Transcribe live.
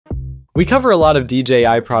We cover a lot of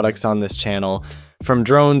DJI products on this channel, from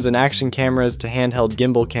drones and action cameras to handheld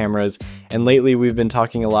gimbal cameras, and lately we've been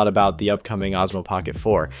talking a lot about the upcoming Osmo Pocket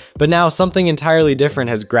 4. But now something entirely different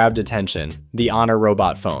has grabbed attention: the Honor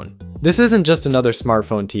robot phone. This isn't just another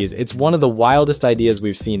smartphone tease, it's one of the wildest ideas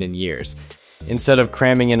we've seen in years. Instead of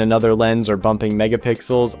cramming in another lens or bumping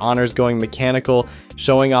megapixels, Honor's going mechanical,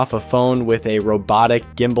 showing off a phone with a robotic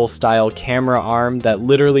gimbal-style camera arm that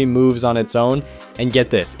literally moves on its own. And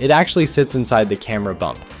get this, it actually sits inside the camera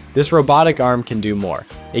bump. This robotic arm can do more.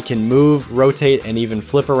 It can move, rotate, and even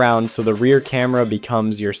flip around, so the rear camera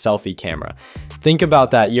becomes your selfie camera. Think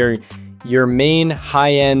about that, your main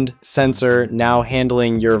high-end sensor now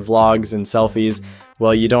handling your vlogs and selfies.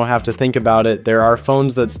 Well, you don't have to think about it. There are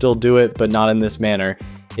phones that still do it, but not in this manner.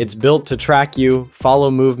 It's built to track you, follow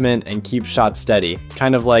movement, and keep shots steady,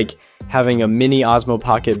 kind of like having a mini Osmo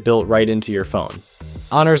Pocket built right into your phone.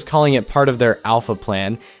 Honor's calling it part of their alpha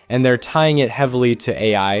plan, and they're tying it heavily to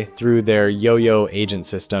AI through their YOYO agent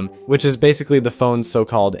system, which is basically the phone's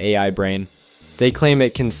so-called AI brain. They claim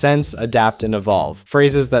it can sense, adapt, and evolve,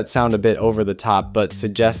 phrases that sound a bit over the top but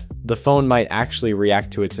suggest the phone might actually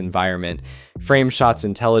react to its environment, frame shots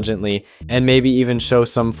intelligently, and maybe even show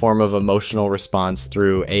some form of emotional response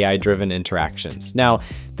through AI-driven interactions. Now,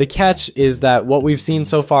 the catch is that what we've seen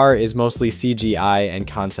so far is mostly CGI and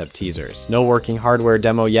concept teasers. No working hardware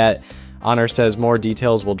demo yet. Honor says more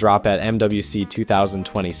details will drop at MWC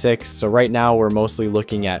 2026, so right now we're mostly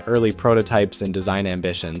looking at early prototypes and design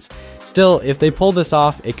ambitions. Still, if they pull this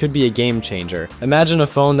off, it could be a game changer. Imagine a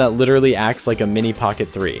phone that literally acts like a mini Pocket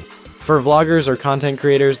 3. For vloggers or content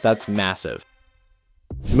creators, that's massive.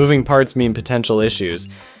 Moving parts mean potential issues.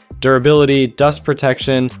 Durability, dust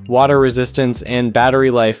protection, water resistance, and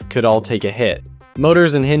battery life could all take a hit.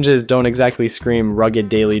 Motors and hinges don't exactly scream rugged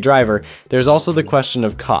daily driver. There's also the question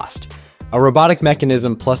of cost. A robotic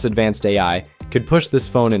mechanism plus advanced AI could push this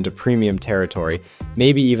phone into premium territory,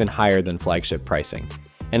 maybe even higher than flagship pricing.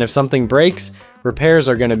 And if something breaks, repairs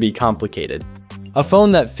are going to be complicated. A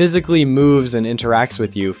phone that physically moves and interacts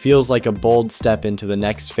with you feels like a bold step into the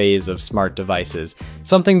next phase of smart devices,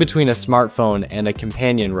 something between a smartphone and a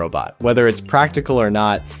companion robot. Whether it's practical or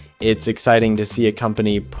not, it's exciting to see a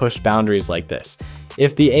company push boundaries like this.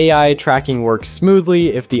 If the AI tracking works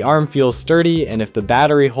smoothly, if the arm feels sturdy, and if the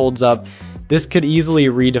battery holds up, this could easily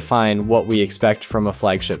redefine what we expect from a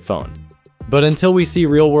flagship phone. But until we see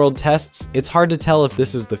real-world tests, it's hard to tell if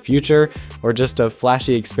this is the future or just a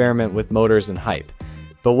flashy experiment with motors and hype.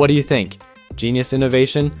 But what do you think? Genius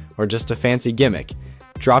innovation or just a fancy gimmick?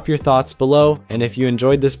 Drop your thoughts below, and if you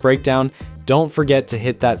enjoyed this breakdown, don't forget to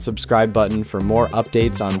hit that subscribe button for more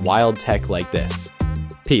updates on wild tech like this.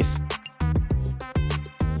 Peace.